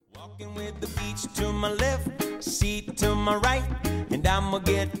Walking with the beach to my left, seat to my right, and I'ma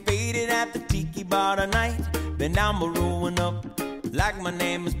get faded at the tiki bar tonight. Then I'ma rolling up like my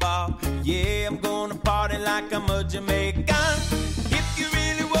name is Bob. Yeah, I'm gonna party like I'm a Jamaican. If you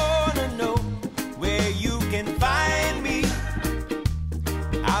really wanna know where you can find me,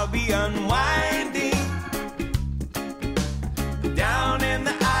 I'll be unwinding down in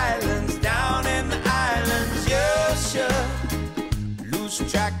the islands, yeah, sure.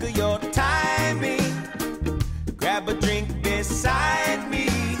 Lose track of your timing, grab a drink beside me.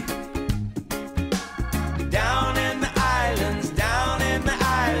 Down in the islands, down in the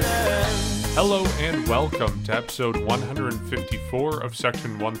islands. Hello and welcome to episode 154 of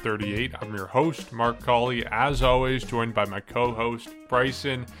Section 138. I'm your host, Mark Colley, as always, joined by my co-host,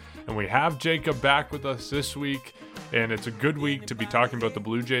 Bryson. And we have Jacob back with us this week, and it's a good week to be talking about the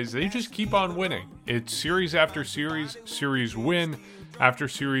Blue Jays. They just keep on winning. It's series after series, series win after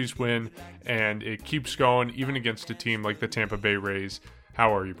series win, and it keeps going even against a team like the Tampa Bay Rays.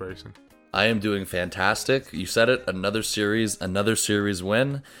 How are you, Bryson? I am doing fantastic. You said it, another series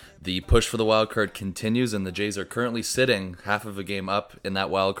win. The push for the wild card continues, and the Jays are currently sitting half of a game up in that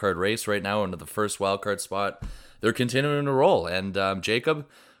wild card race right now into the first wild card spot. They're continuing to roll, and Jacob,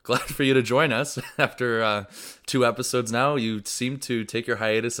 glad for you to join us after 2 episodes now. You seem to take your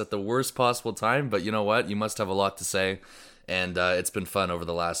hiatus at the worst possible time, but you know what? You must have a lot to say, and it's been fun over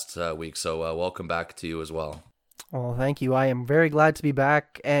the last week, so welcome back to you as well. Well, thank you. I am very glad to be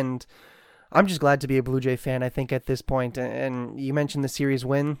back, and I'm just glad to be a Blue Jay fan, I think, at this point. And you mentioned the series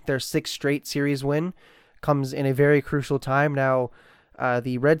win. Their 6th straight series win comes in a very crucial time. Now,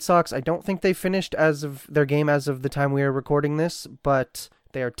 the Red Sox, I don't think they finished as of their game as of the time we are recording this, but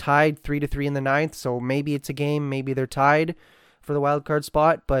they are tied 3-3 in the 9th, so maybe it's a game, maybe they're tied for the wild card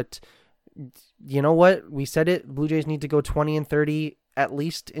spot. But you know what? We said it. Blue Jays need to go 20-30 at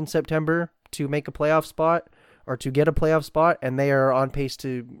least in September to make a playoff spot, or to get a playoff spot, and they are on pace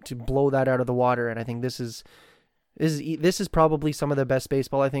to blow that out of the water. And I think this is probably some of the best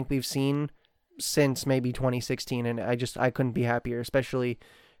baseball I think we've seen since maybe 2016, and I couldn't be happier, especially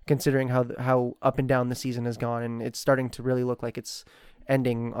considering how up and down the season has gone, and it's starting to really look like it's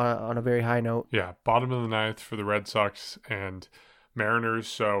ending on a very high note. Yeah, bottom of the 9th for the Red Sox and Mariners,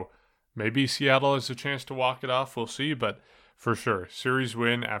 so maybe Seattle has a chance to walk it off. We'll see, but for sure, series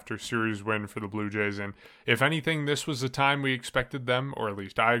win after series win for the Blue Jays. And if anything, this was the time we expected them, or at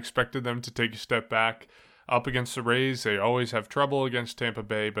least I expected them to take a step back up against the Rays. They always have trouble against Tampa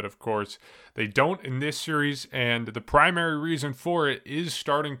Bay, but of course they don't in this series. And the primary reason for it is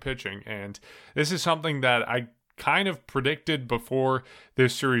starting pitching. And this is something that I kind of predicted before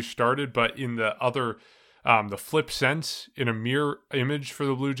this series started, but in the other the flip sense, in a mirror image for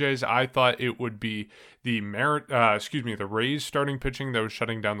the Blue Jays, I thought it would be the Rays starting pitching that was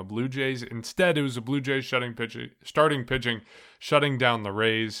shutting down the Blue Jays. Instead, it was the Blue Jays starting pitching, shutting down the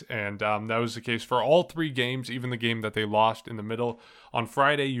Rays, and that was the case for all 3 games, even the game that they lost in the middle. On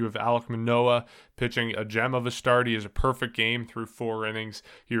Friday, you have Alek Manoah pitching a gem of a start. He has a perfect game through 4 innings.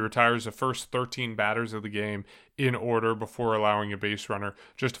 He retires the first 13 batters of the game in order before allowing a base runner.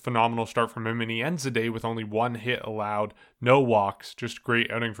 Just a phenomenal start from him, and he ends the day with only 1 hit allowed, no walks, just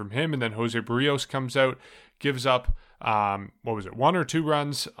great outing from him. And then Jose Barrios comes out, gives up 1 or 2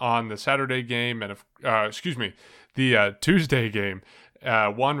 runs on the Saturday game, and the Tuesday game,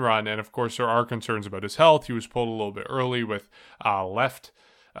 1 run. And of course there are concerns about his health. He was pulled a little bit early with left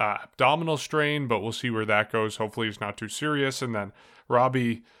abdominal strain, but we'll see where that goes. Hopefully it's not too serious. And then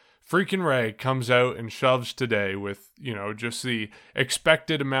Robbie freaking Ray comes out and shoves today with, just the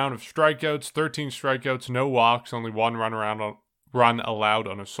expected amount of strikeouts, 13 strikeouts, no walks, only 1 run allowed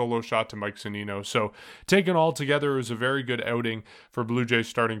on a solo shot to Mike Zunino. So taken all together, it was a very good outing for Blue Jays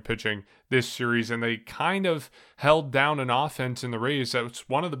starting pitching this series, and they kind of held down an offense in the Rays that's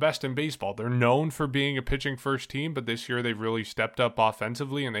one of the best in baseball. They're known for being a pitching first team, but this year they've really stepped up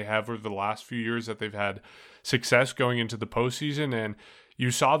offensively, and they have over the last few years that they've had success going into the postseason. And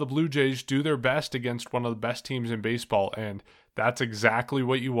you saw the Blue Jays do their best against one of the best teams in baseball, and that's exactly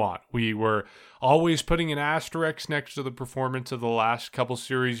what you want. We were always putting an asterisk next to the performance of the last couple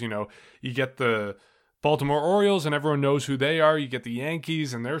series. You get the Baltimore Orioles, and everyone knows who they are. You get the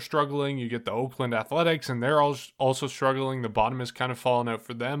Yankees, and they're struggling. You get the Oakland Athletics, and they're also struggling. The bottom has kind of fallen out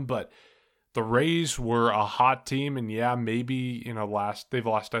for them, but the Rays were a hot team, and yeah, maybe they've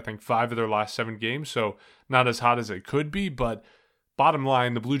lost, I think, 5 of their last 7 games, so not as hot as it could be, but bottom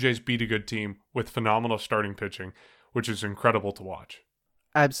line, the Blue Jays beat a good team with phenomenal starting pitching, which is incredible to watch.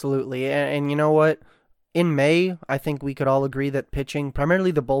 Absolutely. And you know what? In May, I think we could all agree that pitching,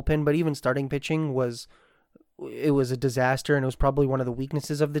 primarily the bullpen, but even starting pitching, was it was a disaster and it was probably one of the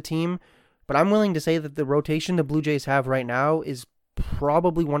weaknesses of the team. But I'm willing to say that the rotation the Blue Jays have right now is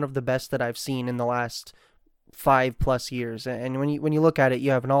probably one of the best that I've seen in the last 5+ years. And when you look at it,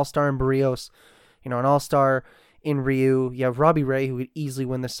 you have an all-star in Barrios, an all-star in Ryu. You have Robbie Ray, who would easily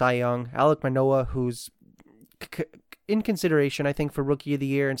win the Cy Young. Alek Manoah, who's in consideration, I think, for Rookie of the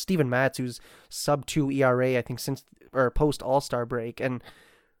Year, and Steven Matz, who's sub-2 ERA, I think, since or post All-Star break. And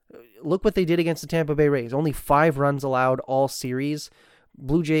look what they did against the Tampa Bay Rays. Only 5 runs allowed all series.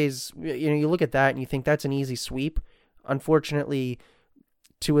 Blue Jays, you look at that and you think that's an easy sweep. Unfortunately,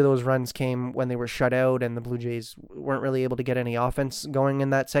 2 of those runs came when they were shut out and the Blue Jays weren't really able to get any offense going in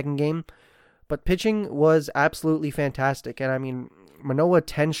that second game. But pitching was absolutely fantastic. And I mean, Manoah,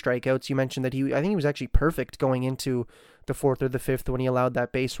 10 strikeouts. You mentioned that I think he was actually perfect going into the 4th or the 5th when he allowed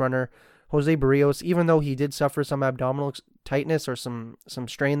that base runner. Jose Barrios, even though he did suffer some abdominal tightness or some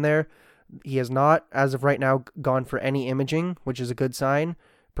strain there, he has not, as of right now, gone for any imaging, which is a good sign.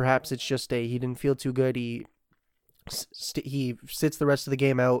 Perhaps it's just he didn't feel too good. He sits the rest of the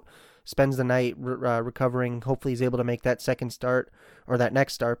game out, spends the night recovering. Hopefully he's able to make that second start or that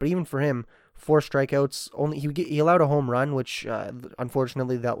next start. But even for him, 4 strikeouts. Only he allowed a home run, which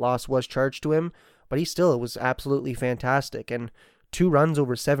unfortunately that loss was charged to him. But he still was absolutely fantastic. And 2 runs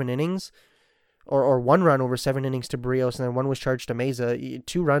over 7 innings. Or 1 run over 7 innings to Barrios, and then 1 was charged to Meza.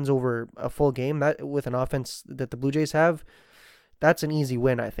 2 runs over a full game, that with an offense that the Blue Jays have, that's an easy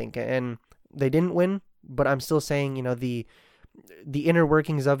win, I think. And they didn't win, but I'm still saying, the inner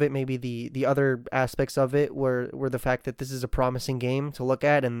workings of it, maybe the other aspects of it were the fact that this is a promising game to look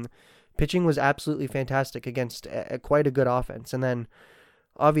at, and pitching was absolutely fantastic against quite a good offense. And then,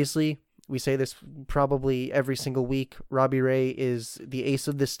 obviously, we say this probably every single week, Robbie Ray is the ace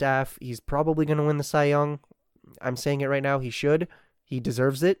of the staff. He's probably going to win the Cy Young. I'm saying it right now. He should. He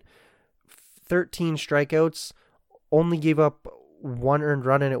deserves it. 13 strikeouts, only gave up 1 earned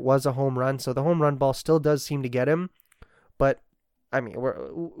run, and it was a home run. So the home run ball still does seem to get him. But, I mean,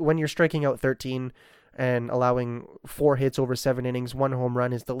 when you're striking out 13 and allowing 4 hits over 7 innings, 1 home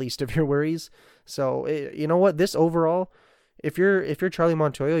run is the least of your worries. So, you know what? This overall, if you're Charlie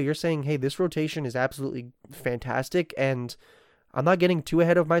Montoyo, you're saying, hey, this rotation is absolutely fantastic, and I'm not getting too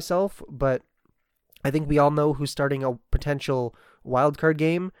ahead of myself, but I think we all know who's starting a potential wildcard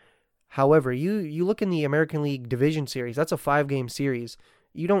game. However, you look in the American League Division Series, that's a 5-game series.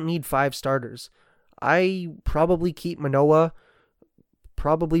 You don't need 5 starters. I probably keep Manoah,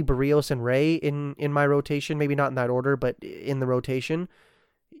 probably Barrios and Ray in my rotation, maybe not in that order, but in the rotation.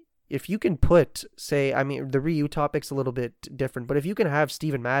 If you can put, say, I mean, the Ryu topic's a little bit different, but if you can have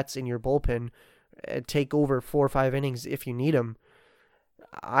Steven Matz in your bullpen take over 4 or 5 innings if you need him,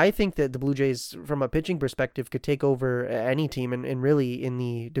 I think that the Blue Jays, from a pitching perspective, could take over any team, and really in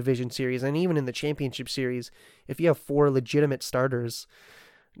the division series and even in the championship series, if you have 4 legitimate starters.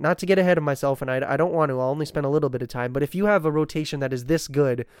 Not to get ahead of myself, and I don't want to, I'll only spend a little bit of time, but if you have a rotation that is this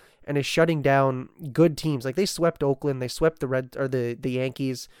good and is shutting down good teams, like they swept Oakland, they swept the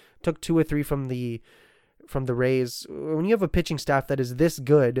Yankees, took 2 or 3 from the Rays. When you have a pitching staff that is this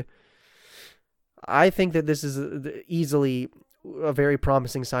good, I think that this is easily a very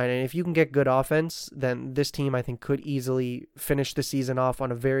promising sign. And if you can get good offense, then this team, I think, could easily finish the season off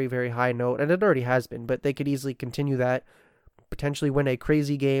on a very, very high note. And it already has been, but they could easily continue that, potentially win a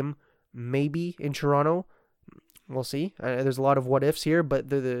crazy game, maybe in Toronto. We'll see. There's a lot of what ifs here, but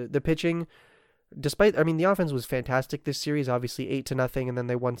the pitching, despite, I mean, the offense was fantastic this series, obviously 8-0, and then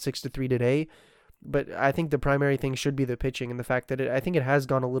they won 6-3 today. But I think the primary thing should be the pitching, and the fact that I think it has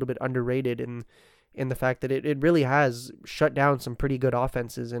gone a little bit underrated in the fact that it really has shut down some pretty good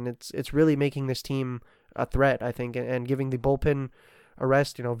offenses, and it's really making this team a threat, I think, and giving the bullpen a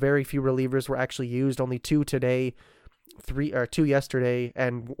rest. Very few relievers were actually used, only 2 today, 2 yesterday,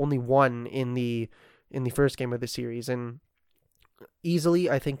 and only 1 in the first game of the series. And easily,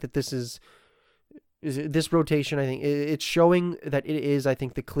 I think that this rotation, I think it's showing that it is, I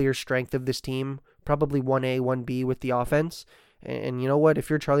think, the clear strength of this team, probably 1A, 1B with the offense. And you know what? If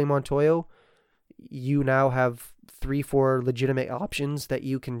you're Charlie Montoyo, you now have 3-4 legitimate options that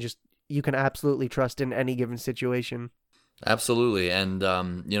you can absolutely trust in any given situation. Absolutely. And,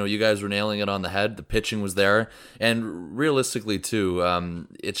 you guys were nailing it on the head. The pitching was there. And realistically, too,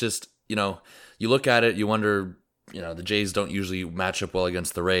 it's just, you look at it, you wonder, the Jays don't usually match up well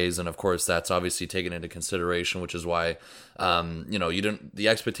against the Rays. And, of course, that's obviously taken into consideration, which is why, the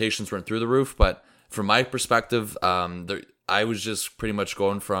expectations weren't through the roof. But from my perspective, I was just pretty much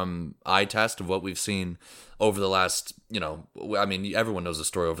going from eye test of what we've seen over the last, everyone knows the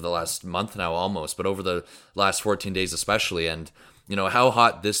story over the last month now almost, but over the last 14 days especially. And how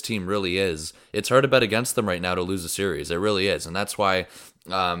hot this team really is, it's hard to bet against them right now to lose a series. It really is. And that's why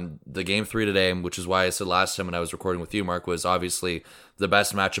the game 3 today, which is why I said last time when I was recording with you, Mark, was obviously the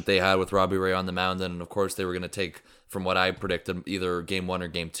best matchup they had with Robbie Ray on the mound. And of course they were going to take, from what I predicted, either game 1 or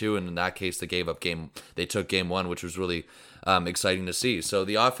game 2. And in that case, they took game 1, which was really exciting to see. So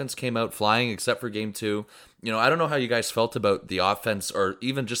the offense came out flying, except for game 2. I don't know how you guys felt about the offense or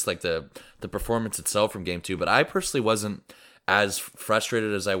even just like the performance itself from game 2, but I personally wasn't as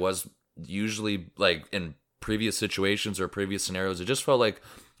frustrated as I was usually like in previous situations or previous scenarios. It just felt like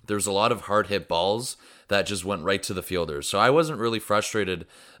there's a lot of hard hit balls that just went right to the fielders. So I wasn't really frustrated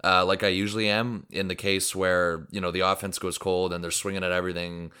like I usually am in the case where, the offense goes cold and they're swinging at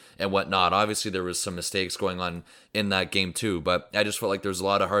everything and whatnot. Obviously, there was some mistakes going on in that game too, but I just felt like there's a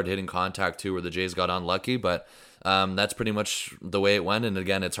lot of hard hitting contact too where the Jays got unlucky, but that's pretty much the way it went. And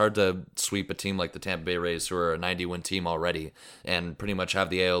again, it's hard to sweep a team like the Tampa Bay Rays, who are a 90-win team already, and pretty much have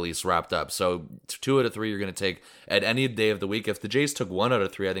the AL East wrapped up. So 2 out of 3 you're going to take at any day of the week. If the Jays took 1 out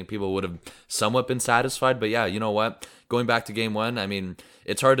of 3, I think people would have somewhat been satisfied. But yeah, you know what? Going back to game 1, I mean,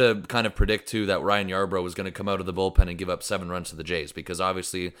 it's hard to kind of predict too that Ryan Yarbrough was going to come out of the bullpen and give up 7 runs to the Jays, because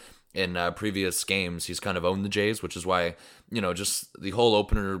obviously in previous games he's kind of owned the Jays, which is why, just the whole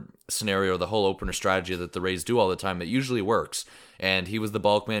opener scenario, the whole opener strategy that the Rays do all the time, it usually works. And he was the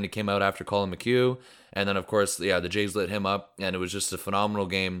bulk man. He came out after Colin McHugh, and then of course, the Jays lit him up, and it was just a phenomenal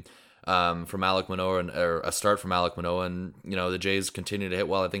game from Alek Manoah, or a start from Alek Manoah, and the Jays continue to hit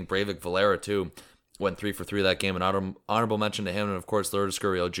well. I think Breivik Valera too went 3 for 3 that game. An honorable mention to him, and of course Lourdes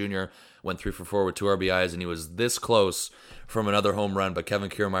Gurriel Jr. went 3 for 4 with 2 RBIs, and he was this close from another home run. But Kevin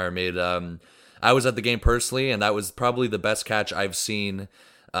Kiermaier made. I was at the game personally, and that was probably the best catch I've seen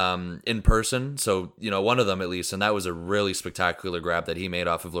in person. So one of them at least, and that was a really spectacular grab that he made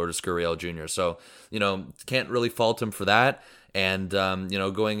off of Lourdes Gurriel Jr. So can't really fault him for that. And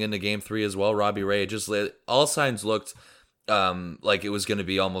going into game 3 as well, Robbie Ray, all signs looked like it was going to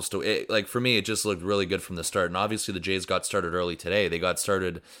be almost like, for me, it just looked really good from the start. And obviously the Jays got started early today. They got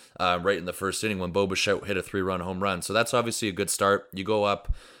started right in the first inning when Bo Bichette hit a 3-run home run. So that's obviously a good start. You go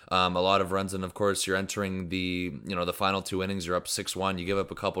up a lot of runs, and of course you're entering the final 2 innings. You're up 6-1. You give up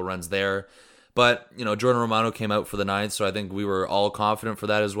a couple runs there. But, Jordan Romano came out for the 9th, so I think we were all confident for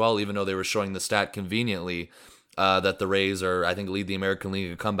that as well, even though they were showing the stat conveniently that the Rays lead the American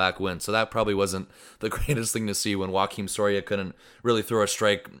League a comeback win. So that probably wasn't the greatest thing to see when Joakim Soria couldn't really throw a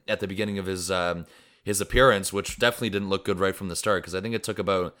strike at the beginning of his appearance, which definitely didn't look good right from the start, because I think it took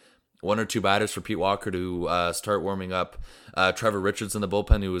about 1 or 2 batters for Pete Walker to start warming up Trevor Richards in the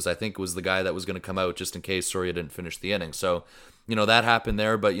bullpen, who was the guy that was going to come out just in case Soria didn't finish the inning. So that happened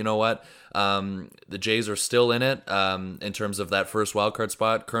there, but you know what? The Jays are still in it in terms of that first wildcard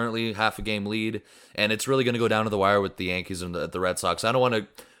spot, currently half a game lead, and it's really going to go down to the wire with the Yankees and the Red Sox. I don't want to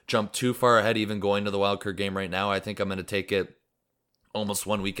jump too far ahead even going to the wildcard game right now. I think I'm going to take it almost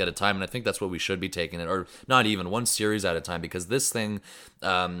 1 week at a time, and I think that's what we should be taking it, or not even one series at a time, because this thing,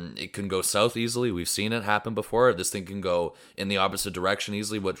 it can go south easily. We've seen it happen before. This thing can go in the opposite direction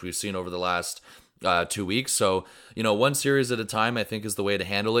easily, which we've seen over the last 2 weeks. So, one series at a time, I think, is the way to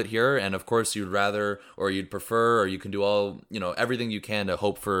handle it here. And of course, you'd prefer, or you can do all, everything you can to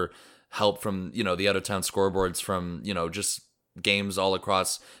hope for help from, the out of town scoreboards from, just games all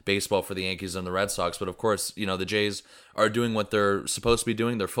across baseball for the Yankees and the Red Sox. But of course, the Jays are doing what they're supposed to be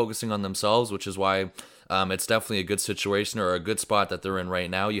doing. They're focusing on themselves, which is why it's definitely a good situation, or a good spot that they're in right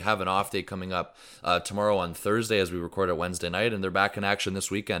now. You have an off day coming up tomorrow on Thursday as we record it Wednesday night, and they're back in action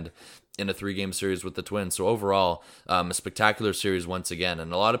this weekend in a 3-game series with the Twins. So overall, a spectacular series once again.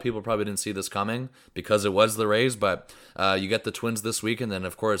 And a lot of people probably didn't see this coming because it was the Rays, but you get the Twins this week, and then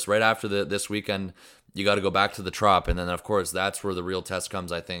of course right after this weekend, you got to go back to the Trop. And then of course that's where the real test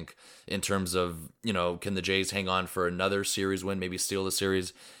comes, I think, in terms of, can the Jays hang on for another series win, maybe steal the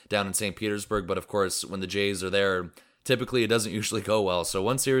series down in St. Petersburg. But of course, when the Jays are there, typically it doesn't usually go well. So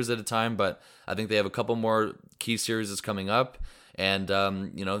one series at a time, but I think they have a couple more key series coming up. And,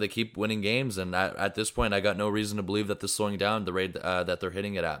 they keep winning games. And at this point, I got no reason to believe that they're slowing down the rate that they're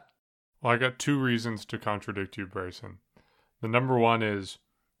hitting it at. Well, I got 2 reasons to contradict you, Bryson. The number one is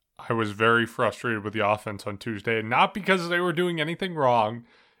I was very frustrated with the offense on Tuesday, not because they were doing anything wrong.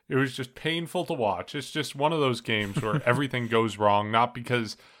 It was just painful to watch. It's just one of those games where everything goes wrong, not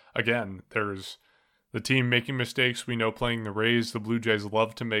because, again, there's the team making mistakes. We know playing the Rays, the Blue Jays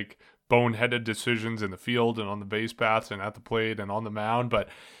love to make boneheaded decisions in the field and on the base paths and at the plate and on the mound, but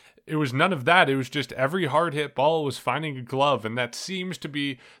it was none of that. It was just every hard hit ball was finding a glove, and that seems to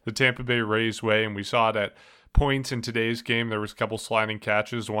be the Tampa Bay Rays way, and we saw it at points in today's game. There was a couple sliding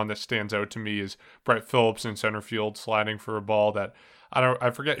catches. One that stands out to me is Brett Phillips in center field sliding for a ball that I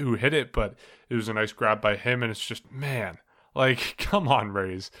forget who hit it, but it was a nice grab by him, and it's just, man, like, come on,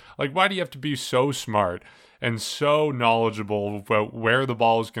 Rays. Like, why do you have to be so smart and so knowledgeable about where the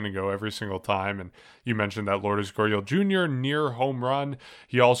ball is going to go every single time? And you mentioned that Lourdes Gurriel Jr. near home run.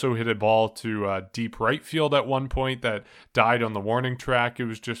 He also hit a ball to deep right field at one point that died on the warning track. It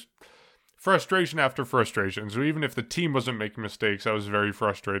was just frustration after frustration. So even if the team wasn't making mistakes, I was very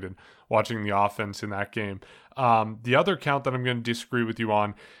frustrated watching the offense in that game. The other count that I'm going to disagree with you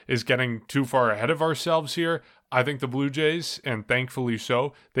on is getting too far ahead of ourselves here. I think the Blue Jays, and thankfully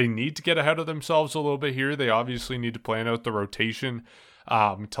so, they need to get ahead of themselves a little bit here. They obviously need to plan out the rotation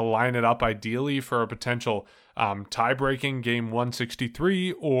to line it up ideally for a potential tie-breaking game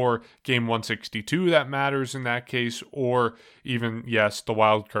 163 or game 162 that matters in that case, or even, yes, the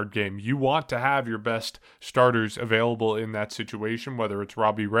wild card game. You want to have your best starters available in that situation, whether it's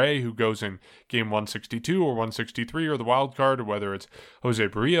Robbie Ray, who goes in game 162 or 163 or the wild card, or whether it's Jose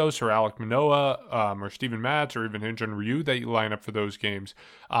Barrios or Alek Manoah or Steven Matz or even Hyun-Jin Ryu that you line up for those games.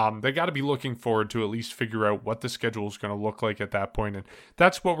 They got to be looking forward to at least figure out what the schedule is going to look like at that point, and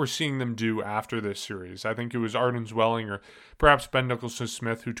that's what we're seeing them do after this series. I think it was Arden Zwelling or perhaps Ben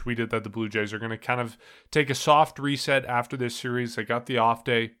Nicholson-Smith who tweeted that the Blue Jays are going to kind of take a soft reset after this series. They got the off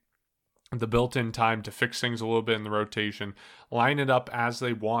day, the built-in time to fix things a little bit in the rotation, line it up as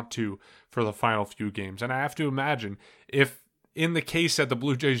they want to for the final few games. And I have to imagine, if in the case that the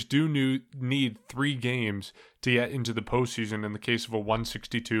Blue Jays do need 3 games to get into the postseason, in the case of a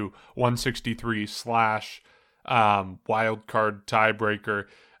 162, 163 / wild card tiebreaker,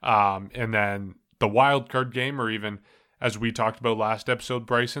 and then the wild card game, or even, as we talked about last episode,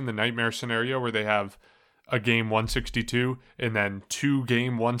 Bryson, the nightmare scenario where they have a game 162 and then 2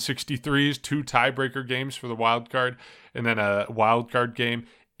 game 163s, 2 tiebreaker games for the wild card, and then a wild card game.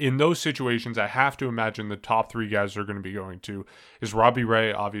 In those situations, I have to imagine the top 3 guys they're going to be going to is Robbie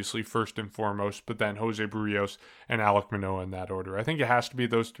Ray, obviously, first and foremost, but then Jose Barrios and Alek Manoah in that order. I think it has to be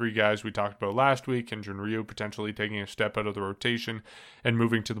those 3 guys we talked about last week, and Hyun-Jin Ryu potentially taking a step out of the rotation and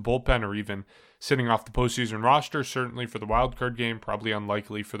moving to the bullpen, or even sitting off the postseason roster, certainly for the wildcard game, probably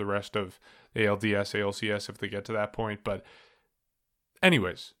unlikely for the rest of ALDS, ALCS if they get to that point. But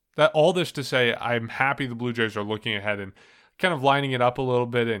anyways, all this to say, I'm happy the Blue Jays are looking ahead and kind of lining it up a little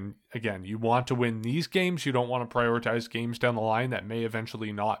bit. And again, you want to win these games. You don't want to prioritize games down the line that may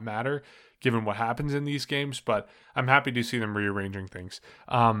eventually not matter given what happens in these games, but I'm happy to see them rearranging things.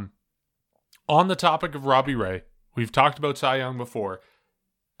 On the topic of Robbie Ray, we've talked about Cy Young before.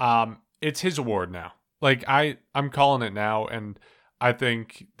 It's his award now. Like, I'm calling it now, and I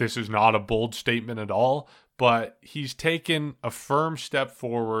think this is not a bold statement at all, but he's taken a firm step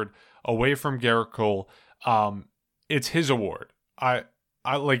forward away from Gerrit Cole. It's his award. I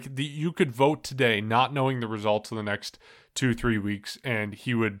like you could vote today not knowing the results of the next 2-3 weeks, and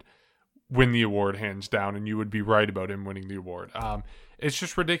he would win the award hands down, and you would be right about him winning the award. It's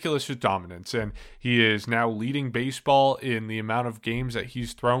just ridiculous, his dominance, and he is now leading baseball in the amount of games that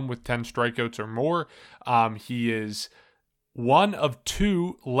he's thrown with 10 strikeouts or more. He is one of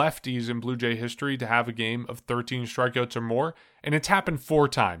 2 lefties in Blue Jay history to have a game of 13 strikeouts or more, and it's happened 4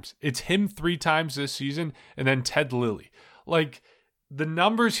 times. It's him 3 times this season, and then Ted Lilly. Like, the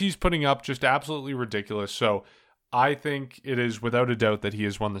numbers he's putting up, just absolutely ridiculous. So I think it is without a doubt that he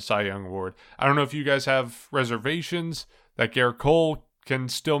has won the Cy Young Award. I don't know if you guys have reservations that Gerrit Cole can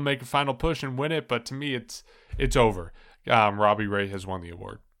still make a final push and win it, but to me, it's over. Robbie Ray has won the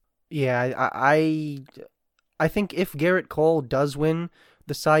award. Yeah, I think if Gerrit Cole does win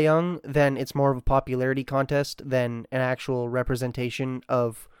the Cy Young, then it's more of a popularity contest than an actual representation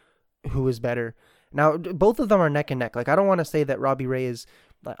of who is better. Now, both of them are neck and neck. Like, I don't want to say that Robbie Ray is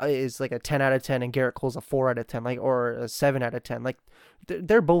like a 10 out of 10 and Gerrit Cole's a 4 out of 10, like, or a 7 out of 10. Like,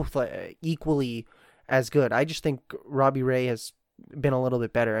 they're both equally as good. I just think Robbie Ray has been a little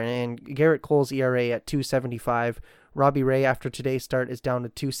bit better. And Gerrit Cole's ERA at 2.75. Robbie Ray after today's start is down to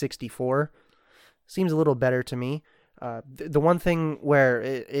 2.64. Seems a little better to me. The one thing where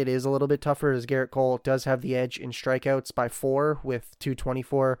it is a little bit tougher is Gerrit Cole does have the edge in strikeouts by 4 with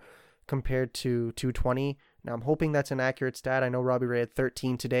 224 compared to 220. Now, I'm hoping that's an accurate stat. I know Robbie Ray had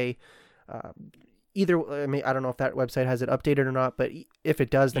 13 today. I don't know if that website has it updated or not, but if it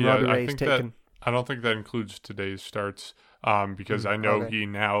does, then Robbie Ray's taken. I don't think that includes today's starts because I know he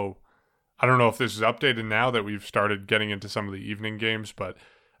now, I don't know if this is updated now that we've started getting into some of the evening games, but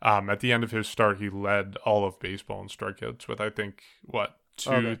at the end of his start, he led all of baseball in strikeouts with, I think,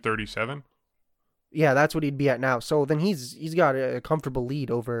 237. Yeah, that's what he'd be at now. So then he's got a comfortable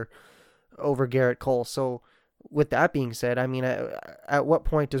lead over Garrett Cole. So with that being said, I mean, at what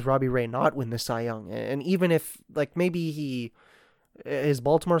point does Robbie Ray not win the Cy Young? And even if, like, maybe his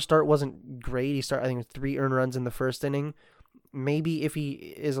Baltimore start wasn't great. He started, I think, with 3 earned runs in the first inning. Maybe if he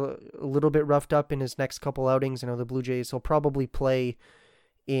is a little bit roughed up in his next couple outings, the Blue Jays, he'll probably play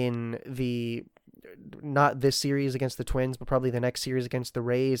in not this series against the Twins, but probably the next series against the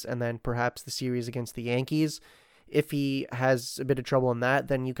Rays, and then perhaps the series against the Yankees. If he has a bit of trouble in that,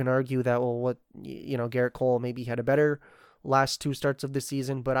 then you can argue that, well, Garrett Cole maybe had a better last 2 starts of the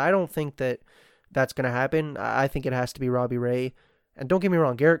season, but I don't think that that's going to happen. I think it has to be Robbie Ray. And don't get me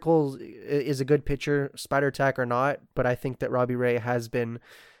wrong, Garrett Cole is a good pitcher, spider attack or not, but I think that Robbie Ray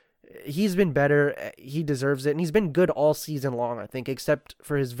he's been better. He deserves it. And he's been good all season long, I think, except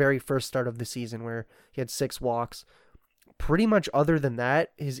for his very first start of the season where he had 6 walks. Pretty much other than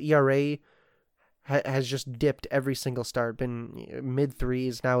that, his ERA has just dipped every single start, been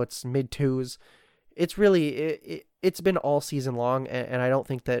mid-3s, now it's mid-2s. It's really, it's been all season long, and I don't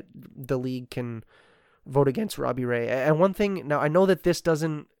think that the league can vote against Robbie Ray. And one thing, now I know that this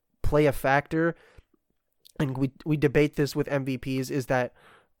doesn't play a factor, and we debate this with MVPs, is that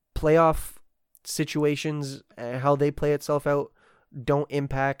playoff situations, how they play itself out, don't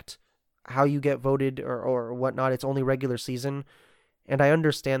impact how you get voted or whatnot. It's only regular season. And I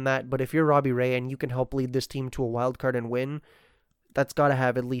understand that, but if you're Robbie Ray and you can help lead this team to a wild card and win, that's got to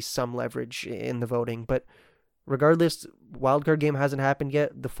have at least some leverage in the voting. But regardless, wild card game hasn't happened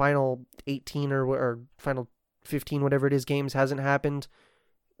yet. The final 18 or final 15, whatever it is, games hasn't happened.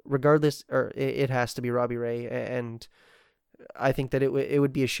 Regardless, it has to be Robbie Ray, and I think that it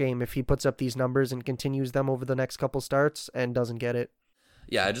would be a shame if he puts up these numbers and continues them over the next couple starts and doesn't get it.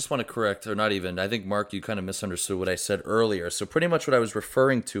 Yeah, I just want to correct, or not even, I think, Mark, you kind of misunderstood what I said earlier. So pretty much what I was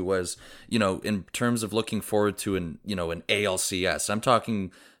referring to was, in terms of looking forward to an ALCS, I'm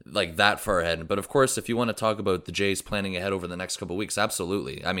talking like that far ahead. But of course, if you want to talk about the Jays planning ahead over the next couple of weeks,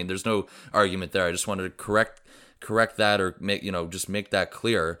 absolutely. I mean, there's no argument there. I just wanted to correct that, or just make that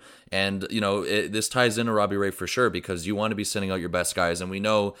clear. And this ties into Robbie Ray for sure, because you want to be sending out your best guys, and we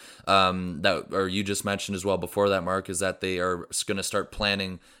know that, or you just mentioned as well before that, Mark, is that they are going to start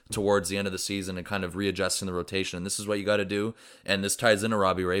planning towards the end of the season and kind of readjusting the rotation, and this is what you got to do. And this ties into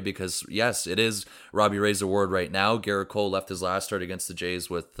Robbie Ray, because yes, it is Robbie Ray's award right now. Garrett Cole left his last start against the Jays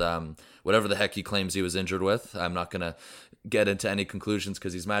with whatever the heck he claims he was injured with. I'm not going to get into any conclusions,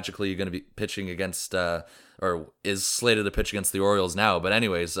 because he's magically going to be pitching against or is slated to pitch against the Orioles now. But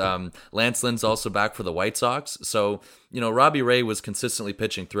anyways, Lance Lynn's also back for the White Sox. So, Robbie Ray was consistently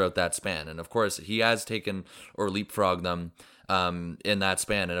pitching throughout that span. And of course, he has taken or leapfrogged them in that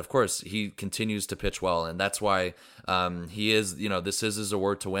span. And of course, he continues to pitch well. And that's why he is, this is his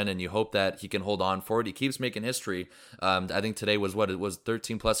award to win. And you hope that he can hold on for it. He keeps making history. I think today was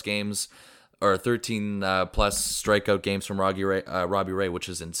 13 plus games, or 13 plus strikeout games from Robbie Ray, which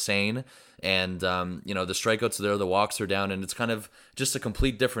is insane. And, the strikeouts are there, the walks are down, and it's kind of just a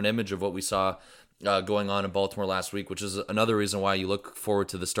complete different image of what we saw going on in Baltimore last week, which is another reason why you look forward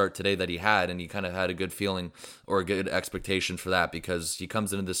to the start today that he had, and you kind of had a good feeling or a good expectation for that, because he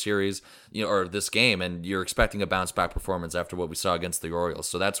comes into the series, or this game, and you're expecting a bounce back performance after what we saw against the Orioles.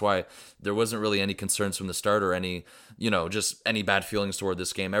 So that's why there wasn't really any concerns from the start, or any, just any bad feelings toward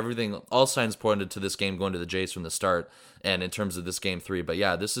this game. All signs pointed to this game going to the Jays from the start, and in terms of this game 3. But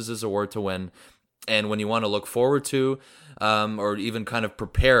yeah, this is his award to win. And when you want to look forward to, or even kind of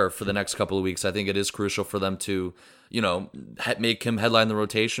prepare for the next couple of weeks, I think it is crucial for them to, make him headline the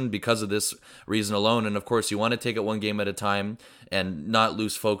rotation because of this reason alone. And of course, you want to take it one game at a time and not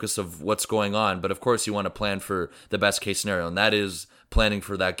lose focus of what's going on. But of course, you want to plan for the best case scenario, and that is planning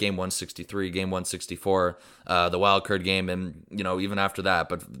for that game 163, game 164, the wild card game, and even after that.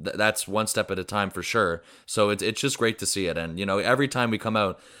 But that's one step at a time for sure. So it's just great to see it, and every time we come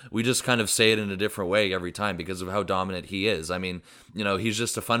out, we just kind of say it in a different way every time because of how dominant he is. I mean, he's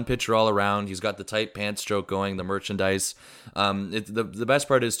just a fun pitcher all around. He's got the tight pants stroke going, the merchandise. The best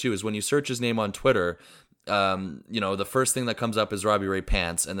part is when you search his name on Twitter, the first thing that comes up is Robbie Ray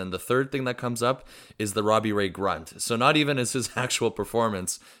pants, and then the third thing that comes up is the Robbie Ray grunt. So not even is his actual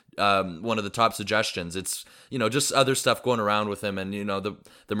performance one of the top suggestions. It's just other stuff going around with him, and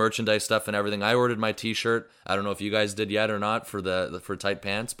the merchandise stuff and everything. I ordered my T-shirt. I don't know if you guys did yet or not for for tight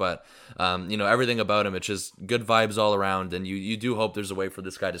pants, but everything about him, it's just good vibes all around, and you do hope there's a way for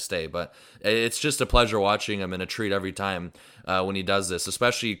this guy to stay. But it's just a pleasure watching him, and a treat every time when he does this,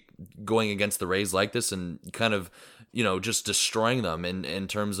 especially going against the Rays like this, and kind of just destroying them in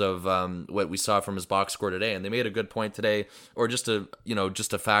terms of what we saw from his box score today. And they made a good point today, or just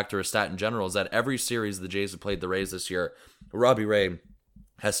a fact or a stat in general, is that every series the Jays have played the Rays this year, Robbie Ray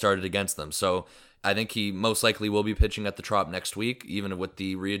has started against them. So I think he most likely will be pitching at the Trop next week, even with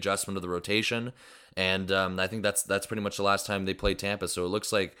the readjustment of the rotation. And I think that's pretty much the last time they played Tampa. So it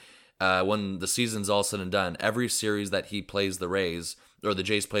looks like when the season's all said and done, every series that he plays the Rays, or the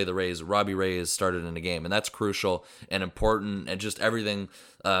Jays play the Rays, Robbie Ray is started in a game. And that's crucial and important, and just everything,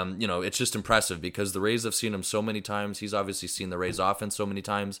 it's just impressive because the Rays have seen him so many times. He's obviously seen the Rays offense so many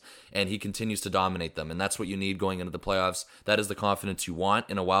times, and he continues to dominate them. And that's what you need going into the playoffs. That is the confidence you want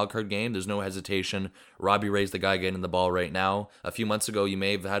in a wild card game. There's no hesitation. Robbie Ray's the guy getting the ball right now. A few months ago, you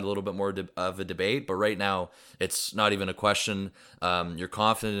may have had a little bit more of a debate, but right now, it's not even a question. You're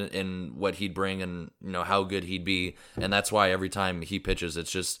confident in what he'd bring and how good he'd be, and that's why every time he pitches,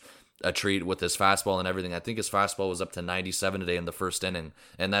 it's just a treat with his fastball and everything. I think his fastball was up to 97 today in the first inning,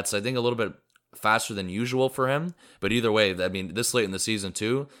 and that's, I think, a little bit faster than usual for him. But either way, I mean, this late in the season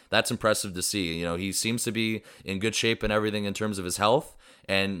too, that's impressive to see. He seems to be in good shape and everything in terms of his health,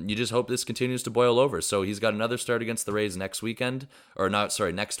 and you just hope this continues to boil over. So he's got another start against the Rays next week, and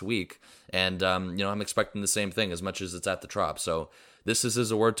I'm expecting the same thing as much as it's at the Trop. So this is his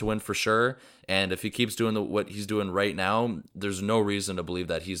award to win for sure, and if he keeps doing what he's doing right now, there's no reason to believe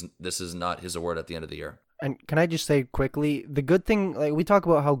that this is not his award at the end of the year. And can I just say quickly, the good thing, like we talk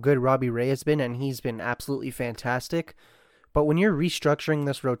about how good Robbie Ray has been, and he's been absolutely fantastic, but when you're restructuring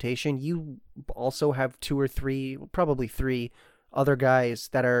this rotation, you also have 2 or 3, probably 3 other guys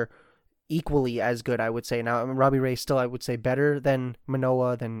that are equally as good, I would say. Now, Robbie Ray still, I would say, better than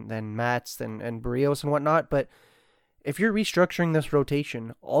Manoah, than Matz, and Barrios and whatnot, but if you're restructuring this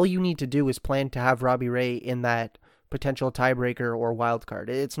rotation, all you need to do is plan to have Robbie Ray in that potential tiebreaker or wild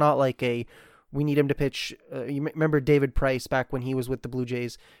card. It's not like we need him to pitch. You remember David Price back when he was with the Blue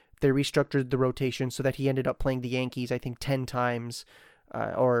Jays? They restructured the rotation so that he ended up playing the Yankees, I think, 10 times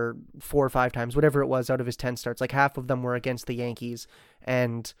or 4 or 5 times, whatever it was, out of his 10 starts. Like half of them were against the Yankees.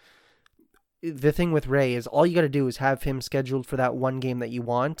 And the thing with Ray is all you got to do is have him scheduled for that one game that you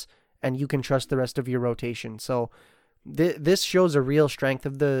want, and you can trust the rest of your rotation. So this shows a real strength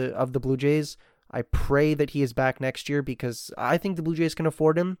of the Blue Jays. I pray that he is back next year because I think the Blue Jays can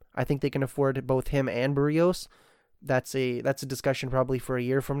afford him. I think they can afford both him and Barrios. That's a discussion probably for a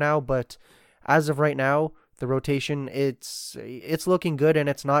year from now, but as of right now, the rotation it's looking good, and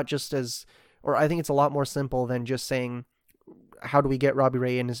it's not just I think it's a lot more simple than just saying how do we get Robbie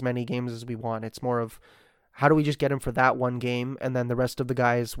Ray in as many games as we want. It's more of how do we just get him for that one game, and then the rest of the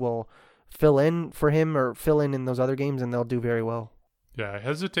guys will fill in for him or fill in those other games, and they'll do very well. Yeah, I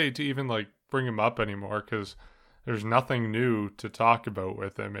hesitate to even bring him up anymore because there's nothing new to talk about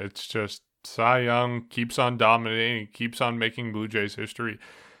with him. It's just Cy Young keeps on dominating, keeps on making Blue Jays history.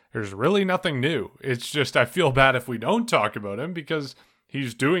 There's really nothing new. It's just I feel bad if we don't talk about him because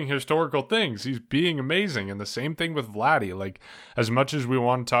he's doing historical things. He's being amazing. And the same thing with Vladdy. As much as we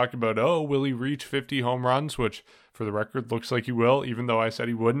want to talk about, will he reach 50 home runs, which for the record looks like he will, even though I said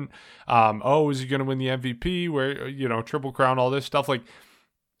he wouldn't. Is he going to win the MVP, where, Triple Crown, all this stuff?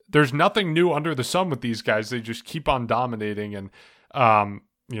 There's nothing new under the sun with these guys. They just keep on dominating. And,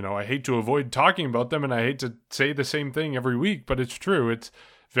 I hate to avoid talking about them, and I hate to say the same thing every week, but it's true. It's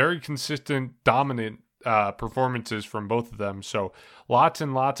very consistent, dominant performances from both of them. So lots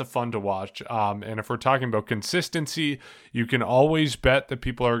and lots of fun to watch. And if we're talking about consistency, you can always bet that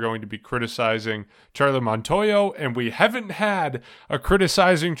people are going to be criticizing Charlie Montoyo, and we haven't had a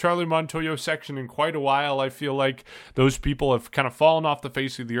criticizing Charlie Montoyo section in quite a while. I feel like those people have kind of fallen off the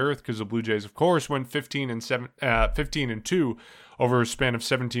face of the earth because the Blue Jays, of course, went 15-2 over a span of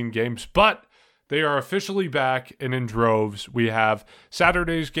 17 games, but they are officially back and in droves. We have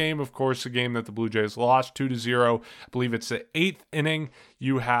Saturday's game, of course, the game that the Blue Jays lost 2-0. I believe it's the 8th inning.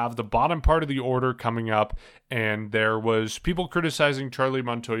 You have the bottom part of the order coming up, and there was people criticizing Charlie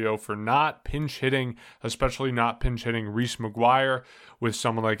Montoyo for not pinch hitting, especially not pinch hitting Reese McGuire with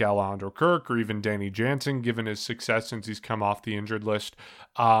someone like Alejandro Kirk or even Danny Jansen, given his success since he's come off the injured list.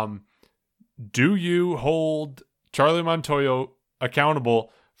 Do you hold Charlie Montoyo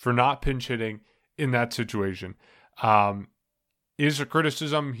accountable for not pinch hitting in that situation? Is a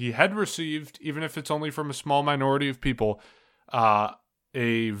criticism he had received, even if it's only from a small minority of people,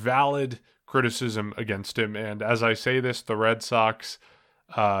 a valid criticism against him? And as I say this, the Red Sox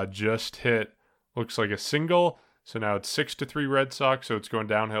just hit, looks like a single, so now it's 6-3 Red Sox, so it's going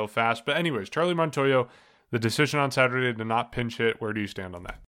downhill fast. But anyways, Charlie Montoyo, the decision on Saturday to not pinch hit, where do you stand on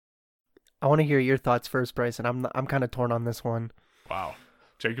that? I want to hear your thoughts first, Bryce, and I'm kind of torn on this one. Wow.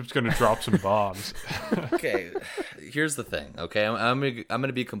 Jacob's going to drop some bombs. Okay, here's the thing. Okay, I'm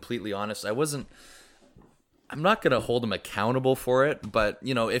gonna be completely honest. I'm not gonna hold him accountable for it, but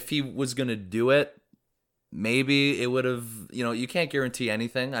if he was gonna do it, maybe it would have. You can't guarantee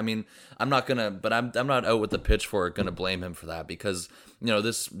anything. I mean, I'm not out with the pitchfork gonna blame him for that, because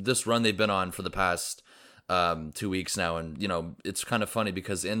this run they've been on for the past 2 weeks now, and it's kind of funny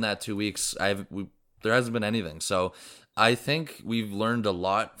because in that 2 weeks there hasn't been anything. So I think we've learned a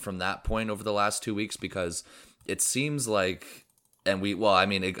lot from that point over the last 2 weeks, because it seems like, and we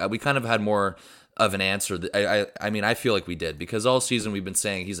kind of had more of an answer. I feel like we did, because all season we've been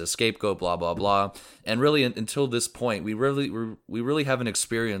saying he's a scapegoat, blah blah blah, and really until this point we really haven't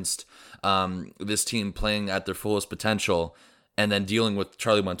experienced this team playing at their fullest potential and then dealing with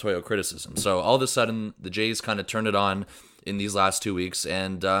Charlie Montoyo criticism. So all of a sudden the Jays kind of turned it on in these last 2 weeks,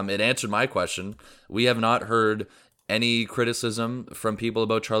 and it answered my question. We have not heard any criticism from people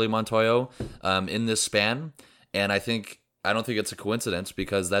about Charlie Montoyo in this span, and I don't think it's a coincidence,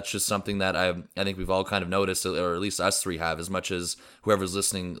 because that's just something that I think we've all kind of noticed, or at least us three have, as much as whoever's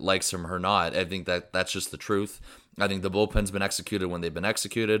listening likes him or not. I think that's just the truth. I think the bullpen's been executed when they've been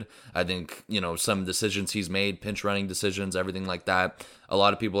executed. I think, some decisions he's made, pinch running decisions, everything like that, a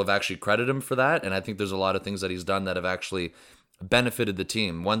lot of people have actually credited him for that, and I think there's a lot of things that he's done that have actually benefited the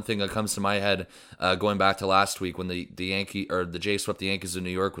team. One thing that comes to my head, going back to last week when the Jays swept the Yankees in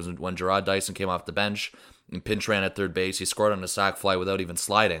New York, was when Gerard Dyson came off the bench and pinch ran at third base. He scored on a sac fly without even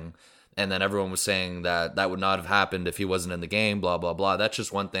sliding, and then everyone was saying that would not have happened if he wasn't in the game, blah blah blah. That's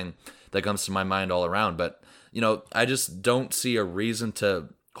just one thing that comes to my mind all around. But I just don't see a reason to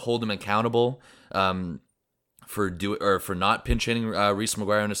hold him accountable for not pinch hitting Reese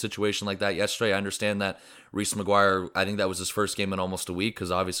McGuire in a situation like that yesterday. I understand that Reese McGuire, I think that was his first game in almost a week,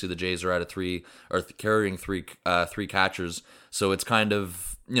 because obviously the Jays are carrying three catchers, so it's kind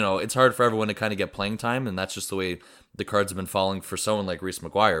of it's hard for everyone to kind of get playing time, and that's just the way the cards have been falling for someone like Reese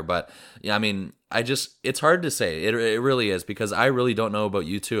McGuire. But yeah, I mean, it's hard to say. It really is, because I really don't know about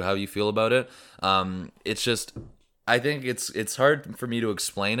you two, how you feel about it. It's just, I think it's hard for me to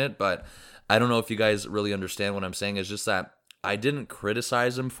explain it, but I don't know if you guys really understand what I'm saying. It's just that I didn't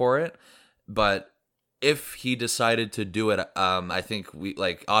criticize him for it, but if he decided to do it, I think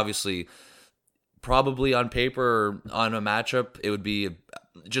obviously, probably on paper or on a matchup, it would be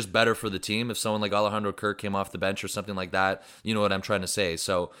just better for the team if someone like Alejandro Kirk came off the bench or something like that. You know what I'm trying to say.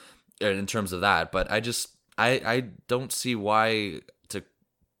 So in terms of that, but I don't see why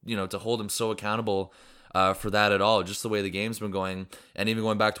to hold him so accountable for that at all. Just the way the game's been going, and even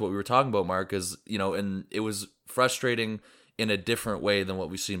going back to what we were talking about, Mark, is and it was frustrating in a different way than what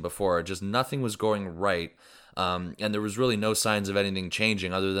we've seen before. Just nothing was going right. And there was really no signs of anything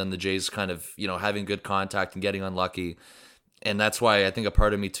changing other than the Jays kind of, having good contact and getting unlucky. And that's why I think a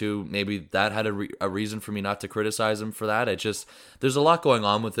part of me too, maybe that had a reason for me not to criticize him for that. There's a lot going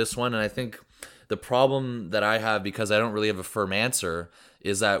on with this one. And I think the problem that I have, because I don't really have a firm answer,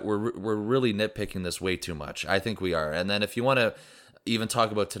 is that we're really nitpicking this way too much. I think we are. And then if you want to even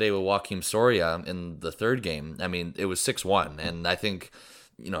talk about today with Joakim Soria in the third game, I mean, it was 6-1. And I think,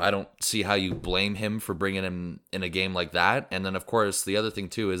 I don't see how you blame him for bringing him in a game like that. And then, of course, the other thing,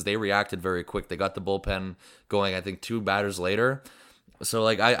 too, is they reacted very quick. They got the bullpen going, I think, 2 batters later. So,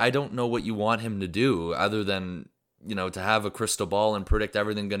 I don't know what you want him to do other than, to have a crystal ball and predict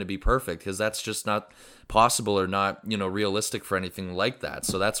everything going to be perfect, because that's just not possible or not, realistic for anything like that.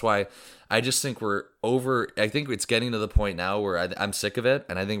 So that's why I just think I think it's getting to the point now where I'm sick of it,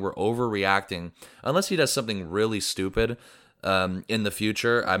 and I think we're overreacting. Unless he does something really stupid in the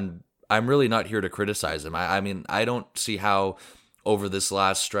future, I'm really not here to criticize him. I mean, I don't see how over this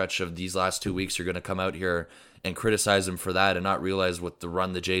last stretch of these last 2 weeks you're going to come out here and criticize him for that and not realize what the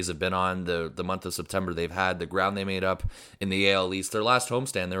run the Jays have been on, the month of September they've had, the ground they made up in the AL East. Their last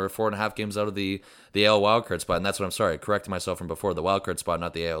homestand, they were 4.5 games out of the AL wildcard spot, and that's what I'm sorry, correcting myself from before, the wildcard spot,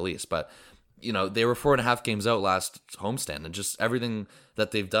 not the AL East. But, they were 4.5 games out last homestand, and just everything that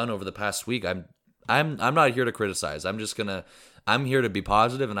they've done over the past week, I'm not here to criticize. I'm here to be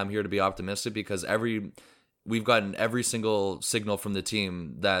positive, and I'm here to be optimistic, because we've gotten every single signal from the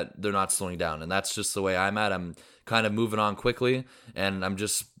team that they're not slowing down, and that's just the way I'm at. I'm kind of moving on quickly, and I'm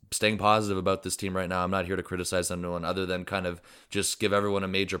just staying positive about this team right now. I'm not here to criticize anyone other than kind of just give everyone a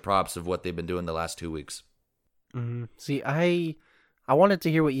major props of what they've been doing the last 2 weeks. Mm-hmm. See, I wanted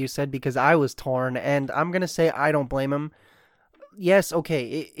to hear what you said, because I was torn, and I'm going to say I don't blame him. Yes,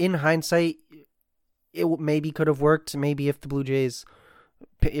 okay, in hindsight, it maybe could have worked. Maybe if the Blue Jays,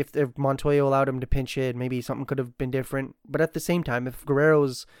 if Montoyo allowed him to pinch hit, maybe something could have been different. But at the same time, if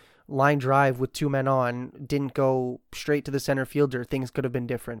Guerrero's line drive with 2 men on didn't go straight to the center fielder, things could have been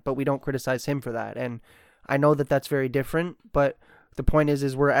different. But we don't criticize him for that. And I know that that's very different. But the point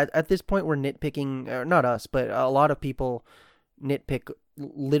is we're at this point we're nitpicking, not us, but a lot of people nitpick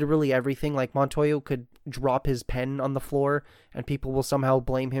literally everything. Like Montoyo could drop his pen on the floor and people will somehow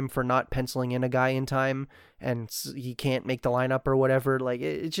blame him for not penciling in a guy in time and he can't make the lineup or whatever. Like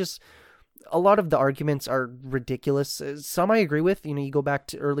it's just, a lot of the arguments are ridiculous. Some I agree with. You go back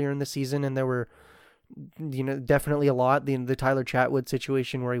to earlier in the season and there were, definitely a lot. The Tyler Chatwood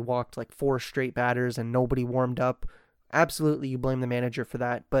situation where he walked like 4 straight batters and nobody warmed up. Absolutely, you blame the manager for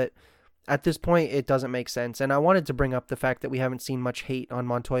that. But at this point, it doesn't make sense. And I wanted to bring up the fact that we haven't seen much hate on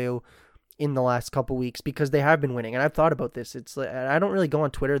Montoyo in the last couple weeks because they have been winning. And I've thought about this. It's I don't really go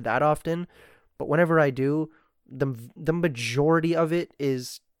on Twitter that often, but whenever I do, the majority of it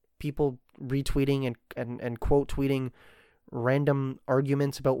is people retweeting and quote tweeting random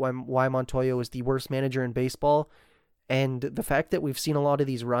arguments about why Montoyo is the worst manager in baseball. And the fact that we've seen a lot of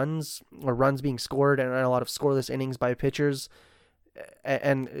these runs being scored and a lot of scoreless innings by pitchers,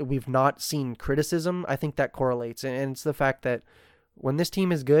 and we've not seen criticism, I think that correlates. And it's the fact that when this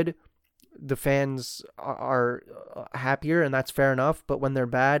team is good, the fans are happier, and that's fair enough. But when they're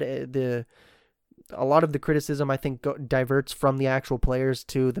bad, a lot of the criticism, I think, diverts from the actual players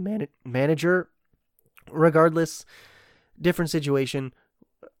to the manager. Regardless, different situation.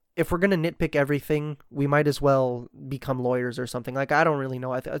 If we're going to nitpick everything, we might as well become lawyers or something. Like, I don't really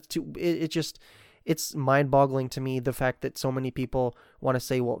know. It's mind-boggling to me, the fact that so many people want to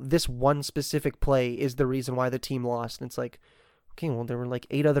say, well, this one specific play is the reason why the team lost. And it's like, okay, well, there were like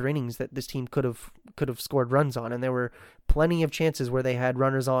 8 other innings that this team could have scored runs on, and there were plenty of chances where they had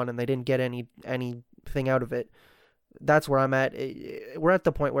runners on and they didn't get anything out of it. That's where I'm at. We're at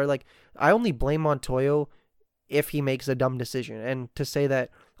the point where, like, I only blame Montoyo if he makes a dumb decision. And to say that,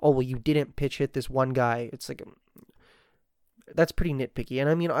 oh, well, you didn't pitch hit this one guy, it's like, that's pretty nitpicky. And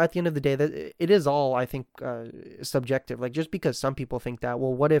I mean, at the end of the day, that it is all, I think, subjective. Like, just because some people think that,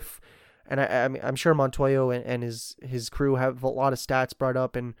 well, what if, and I'm sure Montoyo and his crew have a lot of stats brought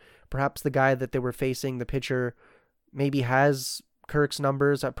up, and perhaps the guy that they were facing, the pitcher, maybe has Kirk's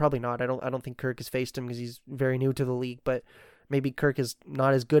numbers. Probably not. I don't think Kirk has faced him because he's very new to the league, but maybe Kirk is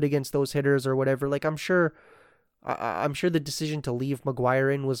not as good against those hitters or whatever. Like, I'm sure the decision to leave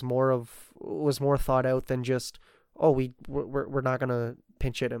McGuire in was more thought out than just, oh, we're not gonna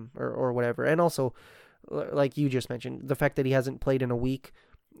pinch hit him or whatever. And also, like you just mentioned, the fact that he hasn't played in a week,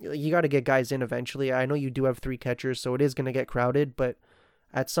 you got to get guys in eventually. I know you do have 3 catchers, so it is gonna get crowded, but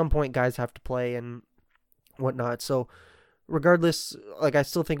at some point, guys have to play and whatnot. So, regardless, like, I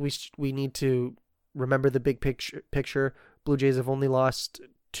still think we need to remember the big picture. Blue Jays have only lost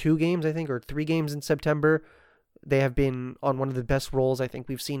 2 games, I think, or 3 games in September. They have been on one of the best rolls I think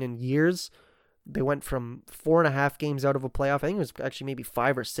we've seen in years. They went from 4.5 games out of a playoff, I think it was actually maybe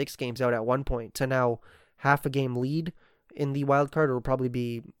 5 or 6 games out at one point, to now half a game lead in the wild card. It will probably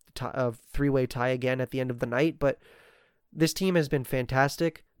be a 3-way tie again at the end of the night. But this team has been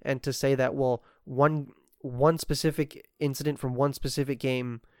fantastic, and to say that, well, one specific incident from one specific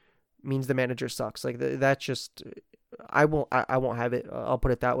game means the manager sucks, like that's just, I won't have it. I'll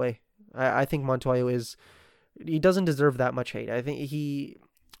put it that way. I think Montoyo he doesn't deserve that much hate. I think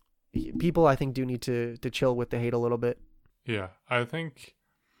people I think do need to chill with the hate a little bit. Yeah, I think,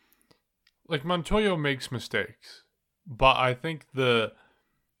 like, Montoyo makes mistakes, but I think the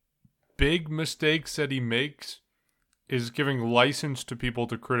big mistakes that he makes is giving license to people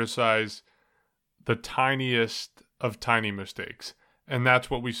to criticize the tiniest of tiny mistakes. And that's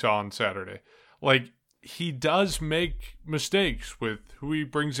what we saw on Saturday. Like, he does make mistakes with who he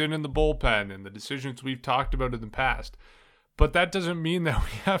brings in the bullpen and the decisions we've talked about in the past. But that doesn't mean that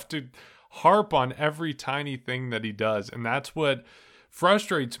we have to harp on every tiny thing that he does. And that's what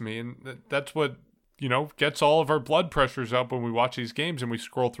frustrates me. And that's what, gets all of our blood pressures up when we watch these games and we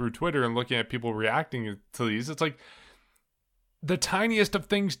scroll through Twitter and looking at people reacting to these. It's like, the tiniest of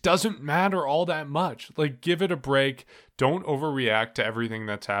things doesn't matter all that much. Like, give it a break. Don't overreact to everything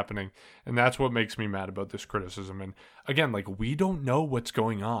that's happening. And that's what makes me mad about this criticism. And again, like, we don't know what's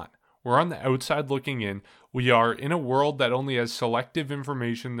going on. We're on the outside looking in. We are in a world that only has selective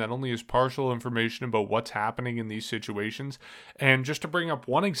information, that only has partial information about what's happening in these situations. And just to bring up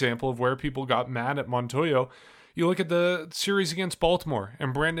one example of where people got mad at Montoyo, you look at the series against Baltimore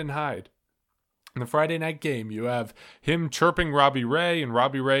and Brandon Hyde. In the Friday night game, you have him chirping Robbie Ray and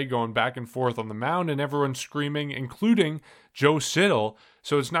Robbie Ray going back and forth on the mound and everyone screaming, including Joe Siddall.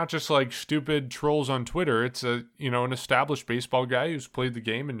 So it's not just like stupid trolls on Twitter. It's an established baseball guy who's played the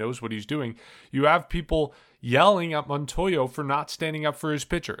game and knows what he's doing. You have people yelling at Montoyo for not standing up for his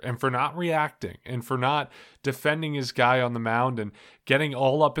pitcher and for not reacting and for not defending his guy on the mound and getting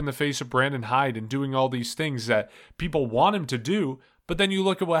all up in the face of Brandon Hyde and doing all these things that people want him to do. But then you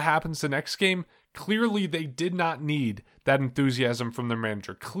look at what happens the next game. Clearly, they did not need that enthusiasm from their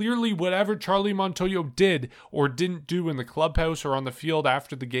manager. Clearly, whatever Charlie Montoyo did or didn't do in the clubhouse or on the field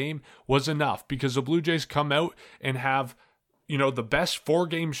after the game was enough, because the Blue Jays come out and have, the best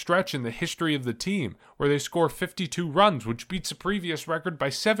 4-game stretch in the history of the team, where they score 52 runs, which beats the previous record by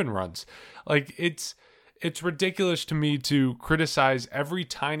 7 runs. Like, it's ridiculous to me to criticize every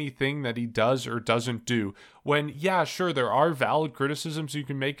tiny thing that he does or doesn't do when, yeah, sure, there are valid criticisms you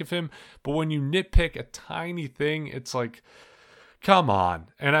can make of him, but when you nitpick a tiny thing, it's like, come on.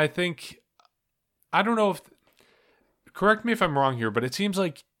 And I don't know if, correct me if I'm wrong here, but it seems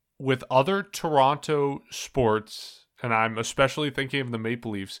like with other Toronto sports, and I'm especially thinking of the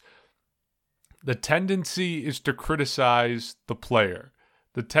Maple Leafs, the tendency is to criticize the player.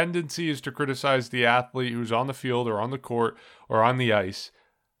 The tendency is to criticize the athlete who's on the field or on the court or on the ice.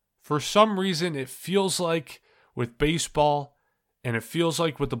 For some reason, it feels like with baseball and it feels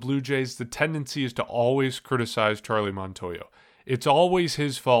like with the Blue Jays, the tendency is to always criticize Charlie Montoyo. It's always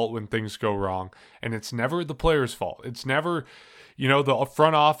his fault when things go wrong, and it's never the player's fault. It's never, the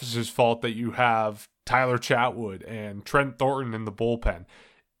front office's fault that you have Tyler Chatwood and Trent Thornton in the bullpen.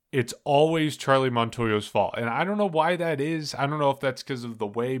 It's always Charlie Montoyo's fault. And I don't know why that is. I don't know if that's because of the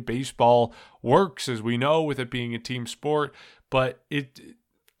way baseball works, as we know, with it being a team sport, but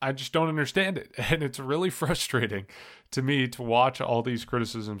I just don't understand it. And it's really frustrating to me to watch all these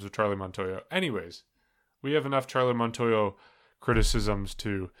criticisms of Charlie Montoyo. Anyways, we have enough Charlie Montoyo criticisms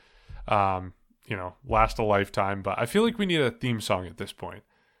to, last a lifetime, but I feel like we need a theme song at this point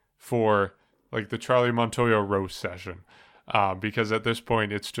for like the Charlie Montoyo roast session. Because at this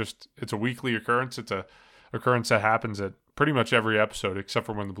point, it's a weekly occurrence. It's a occurrence that happens at pretty much every episode, except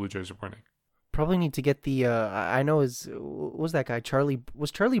for when the Blue Jays are winning. Probably need to get the, was that guy, Charlie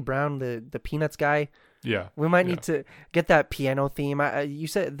Brown, the Peanuts guy? Yeah. We might need to get that piano theme. You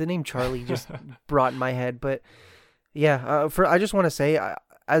said the name Charlie just brought in my head, but yeah, I just want to say,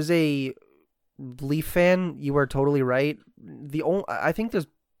 as a Leaf fan, you are totally right. I think there's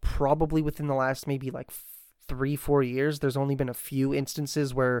probably within the last maybe like 3-4 years, there's only been a few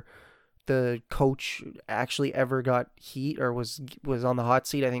instances where the coach actually ever got heat or was on the hot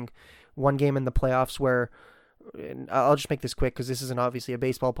seat. I think one game in the playoffs where, and I'll just make this quick because this isn't obviously a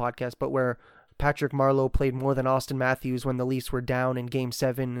baseball podcast, but where Patrick Marleau played more than Austin Matthews when the Leafs were down in Game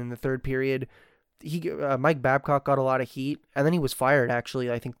 7 in the third period. Mike Babcock got a lot of heat, and then he was fired,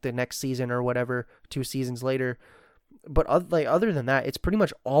 actually, I think the next season or whatever, 2 seasons later. But other than that, it's pretty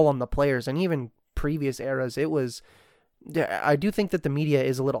much all on the players, and even previous eras, I do think that the media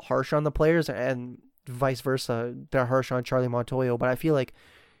is a little harsh on the players, and vice versa, they're harsh on Charlie Montoyo, but I feel like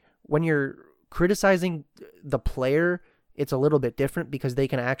when you're criticizing the player, it's a little bit different because they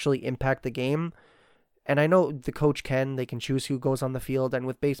can actually impact the game. And I know the coach they can choose who goes on the field, and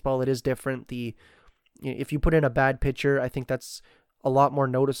with baseball it is different. If you put in a bad pitcher, I think that's a lot more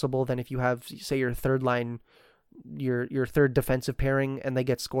noticeable than if you have, say, your third line, your third defensive pairing, and they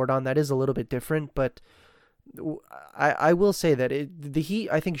get scored on. That is a little bit different, but I will say that the heat,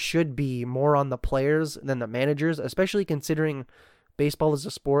 I think, should be more on the players than the managers, especially considering baseball is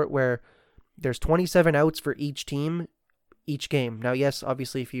a sport where there's 27 outs for each team each game. Now, yes,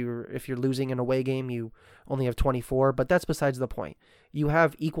 obviously if you're losing an away game, you only have 24, but that's besides the point. You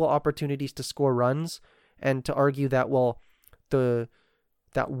have equal opportunities to score runs, and to argue that, well,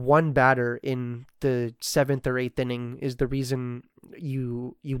 that one batter in the 7th or 8th inning is the reason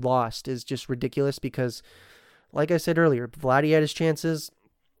you lost is just ridiculous, because like I said earlier, Vladdy had his chances.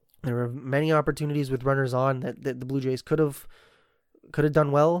 There were many opportunities with runners on that the Blue Jays could have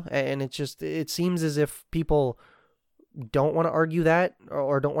done well, and it seems as if people don't want to argue that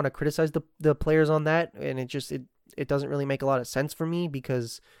or don't want to criticize the players on that, and it doesn't really make a lot of sense for me,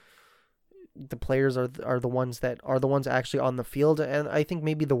 because the players are the ones actually on the field. And I think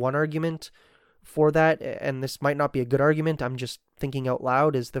maybe the one argument for that, and this might not be a good argument, I'm just thinking out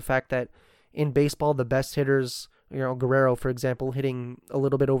loud, is the fact that in baseball, the best hitters, Guerrero, for example, hitting a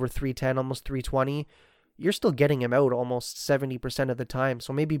little bit over 310, almost 320, you're still getting him out almost 70% of the time.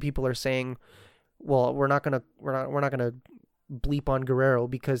 So maybe people are saying, well, we're not gonna bleep on Guerrero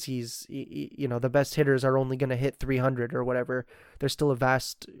because he's, the best hitters are only gonna hit 300 or whatever. There's still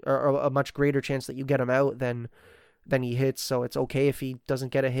a much greater chance that you get him out than he hits. So it's okay if he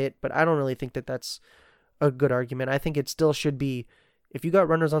doesn't get a hit. But I don't really think that that's a good argument. I think it still should be, if you got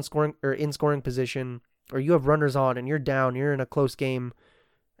runners on scoring or in scoring position, or you have runners on and you're down, you're in a close game,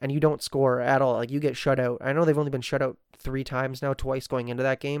 and you don't score at all, like you get shut out. I know they've only been shut out 3 times now, twice going into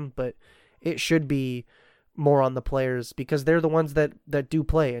that game, but it should be more on the players because they're the ones that do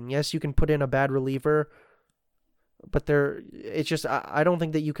play. And yes, you can put in a bad reliever, but I don't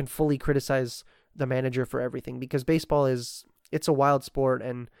think that you can fully criticize the manager for everything because baseball it's a wild sport.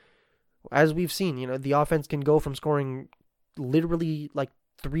 And as we've seen, the offense can go from scoring literally like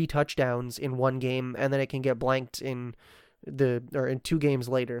 3 touchdowns in one game, and then it can get blanked in 2 games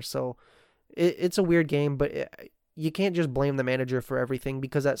later. So it's a weird game, but you can't just blame the manager for everything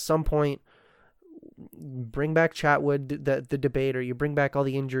because at some point, bring back Chatwood, the debate, or you bring back all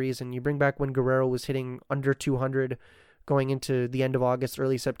the injuries, and you bring back when Guerrero was hitting under 200 going into the end of August,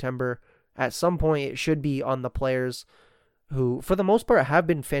 early September. At some point, it should be on the players who, for the most part, have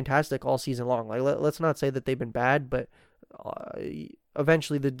been fantastic all season long. Like, let's not say that they've been bad, but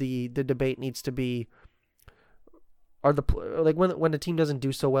eventually the debate needs to be, when a team doesn't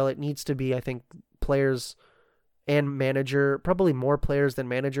do so well, it needs to be, I think, players and manager, probably more players than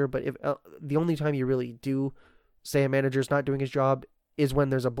manager. But if the only time you really do say a manager's not doing his job is when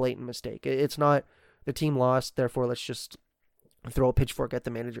there's a blatant mistake. It's not the team lost, therefore let's just throw a pitchfork at the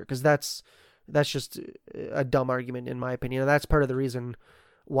manager, because that's just a dumb argument in my opinion. And that's part of the reason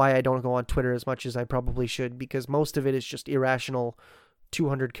why I don't go on Twitter as much as I probably should, because most of it is just irrational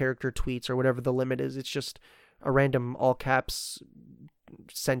 200 character tweets or whatever the limit is. It's just a random all caps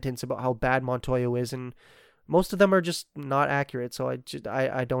sentence about how bad Montoyo is, and most of them are just not accurate. So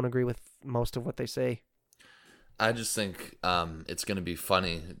I don't agree with most of what they say. I just think it's going to be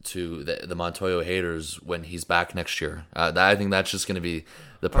funny to the Montoyo haters when he's back next year. I think that's just going to be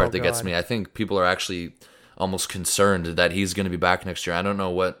the part that gets me. I think people are actually almost concerned that he's going to be back next year. I don't know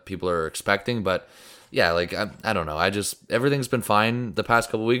what people are expecting, but yeah, like I don't know. Everything's been fine the past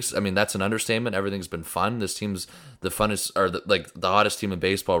couple of weeks. I mean, that's an understatement. Everything's been fun. This team's the funnest, or the hottest team in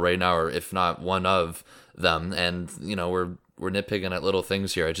baseball right now, or if not one of them. And we're nitpicking at little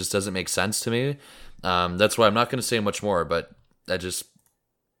things here. It just doesn't make sense to me. That's why I'm not going to say much more, but I just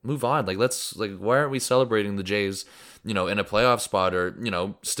move on. Why aren't we celebrating the Jays, in a playoff spot,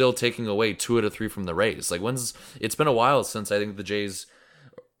 or, still taking away 2 out of 3 from the Rays? It's been a while since I think the Jays,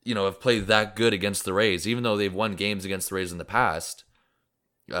 have played that good against the Rays, even though they've won games against the Rays in the past.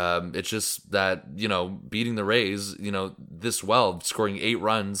 It's just that, beating the Rays, this well, scoring 8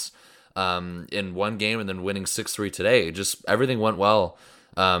 runs, in one game and then winning 6-3 today. Just everything went well,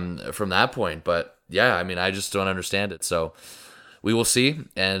 from that point. But yeah, I mean, I just don't understand it. So we will see,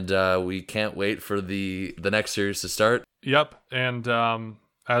 and we can't wait for the next series to start. Yep, and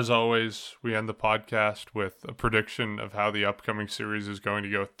as always, we end the podcast with a prediction of how the upcoming series is going to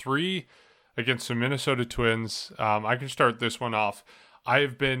go. 3 against the Minnesota Twins. I can start this one off. I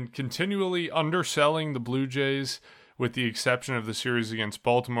have been continually underselling the Blue Jays, with the exception of the series against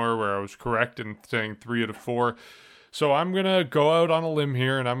Baltimore, where I was correct in saying 3 out of 4. So I'm going to go out on a limb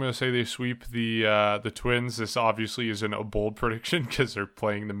here, and I'm going to say they sweep the Twins. This obviously isn't a bold prediction because they're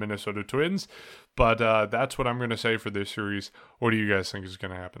playing the Minnesota Twins, but that's what I'm going to say for this series. What do you guys think is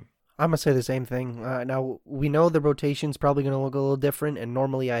going to happen? I'm going to say the same thing. Now, we know the rotation's probably going to look a little different, and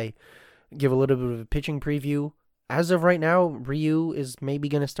normally I give a little bit of a pitching preview. As of right now, Ryu is maybe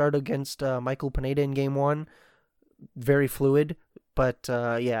going to start against Michael Pineda in Game 1. Very fluid, but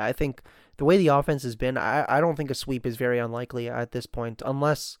yeah, I think the way the offense has been, I don't think a sweep is very unlikely at this point,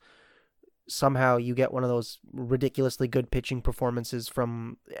 unless somehow you get one of those ridiculously good pitching performances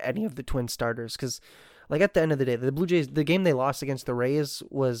from any of the Twin starters. Because, at the end of the day, the Blue Jays, the game they lost against the Rays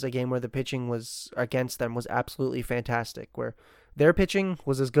was a game where the pitching was against them was absolutely fantastic, where their pitching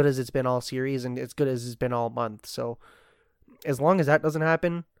was as good as it's been all series and as good as it's been all month. So as long as that doesn't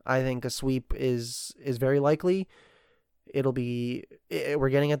happen, I think a sweep is very likely. We're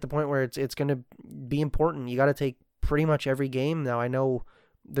getting at the point where it's going to be important. You got to take pretty much every game. Now, I know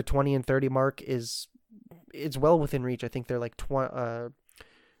the 20 and 30 mark it's well within reach. I think they're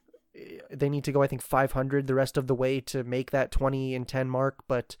they need to go, I think, 500 the rest of the way to make that 20 and 10 mark,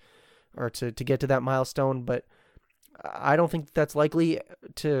 or to get to that milestone. But I don't think that's likely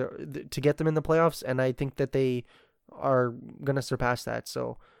to get them in the playoffs. And I think that they are going to surpass that.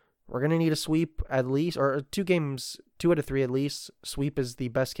 So we're going to need a sweep at least, or 2 games, 2 out of 3 at least. Sweep is the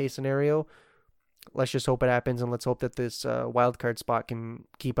best case scenario. Let's just hope it happens, and let's hope that this wild card spot can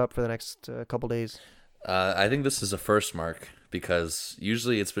keep up for the next couple days. I think this is a first, Mark, because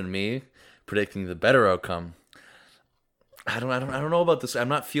usually it's been me predicting the better outcome. I don't know about this. I'm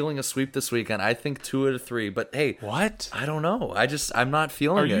not feeling a sweep this weekend. I think 2 out of 3, but hey, what? I don't know. I'm not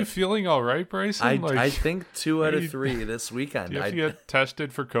feeling it. Are you feeling all right, Bryson? I think 2 out of 3 this weekend. Do you have to get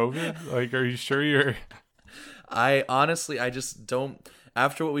tested for COVID? Are you sure you're? I honestly, I just don't.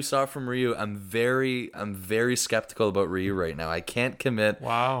 after what we saw from Ryu, I'm very skeptical about Ryu right now. I can't commit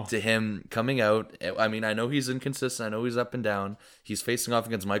to him coming out. I mean, I know he's inconsistent. I know he's up and down. He's facing off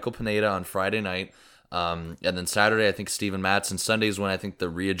against Michael Pineda on Friday night. And then Saturday, I think Steven Matz, and Sunday's when I think the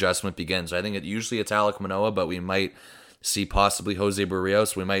readjustment begins. I think usually it's Alek Manoah, but we might see possibly Jose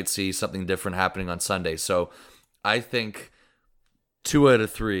Barrios. We might see something different happening on Sunday. So I think 2 out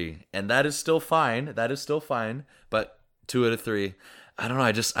of 3, and that is still fine. But 2 out of 3, I don't know.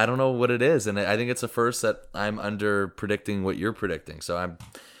 I don't know what it is, and I think it's a first that I'm under predicting what you're predicting. So I'm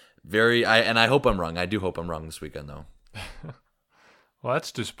I hope I'm wrong. I do hope I'm wrong this weekend, though. Well,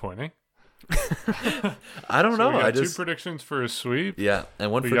 that's disappointing. I don't know. We got 2 predictions for a sweep. Yeah,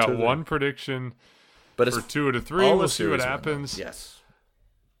 and one. We for got 2 one prediction, but for 2 out of 3. We'll see what happens. Yes,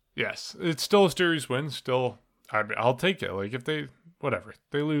 it's still a series win. Still, I'll take it. Like if they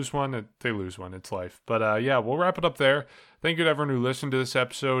lose one, they lose one. It's life. But yeah, we'll wrap it up there. Thank you to everyone who listened to this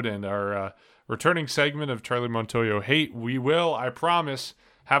episode and our returning segment of Charlie Montoyo Hate. We will, I promise,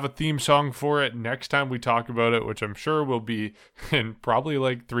 have a theme song for it next time we talk about it, which I'm sure will be in probably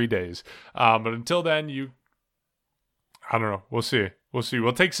like 3 days. But until then, I don't know. We'll see.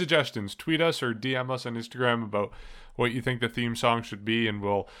 We'll take suggestions. Tweet us or DM us on Instagram about what you think the theme song should be, and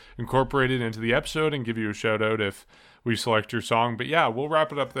we'll incorporate it into the episode and give you a shout out if we select your song. But yeah, we'll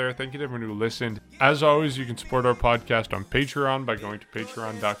wrap it up there. Thank you to everyone who listened. As always, you can support our podcast on Patreon by going to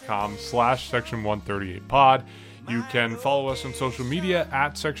patreon.com/section138pod. You can follow us on social media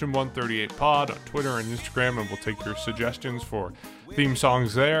at section138pod on Twitter and Instagram, and we'll take your suggestions for theme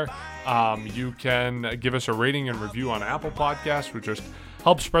songs there. You can give us a rating and review on Apple Podcasts, which just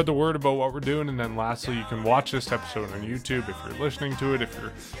helps spread the word about what we're doing. And then lastly, you can watch this episode on YouTube if you're listening to it. If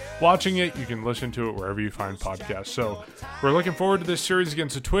you're watching it, you can listen to it wherever you find podcasts. So we're looking forward to this series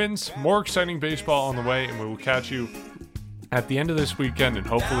against the Twins. More exciting baseball on the way, and we will catch you at the end of this weekend and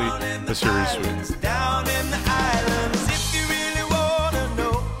hopefully the series sweeps. Down in the islands, if you really want to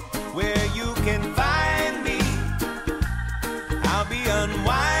know where you can find me, I'll be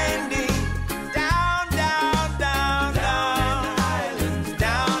unwinding.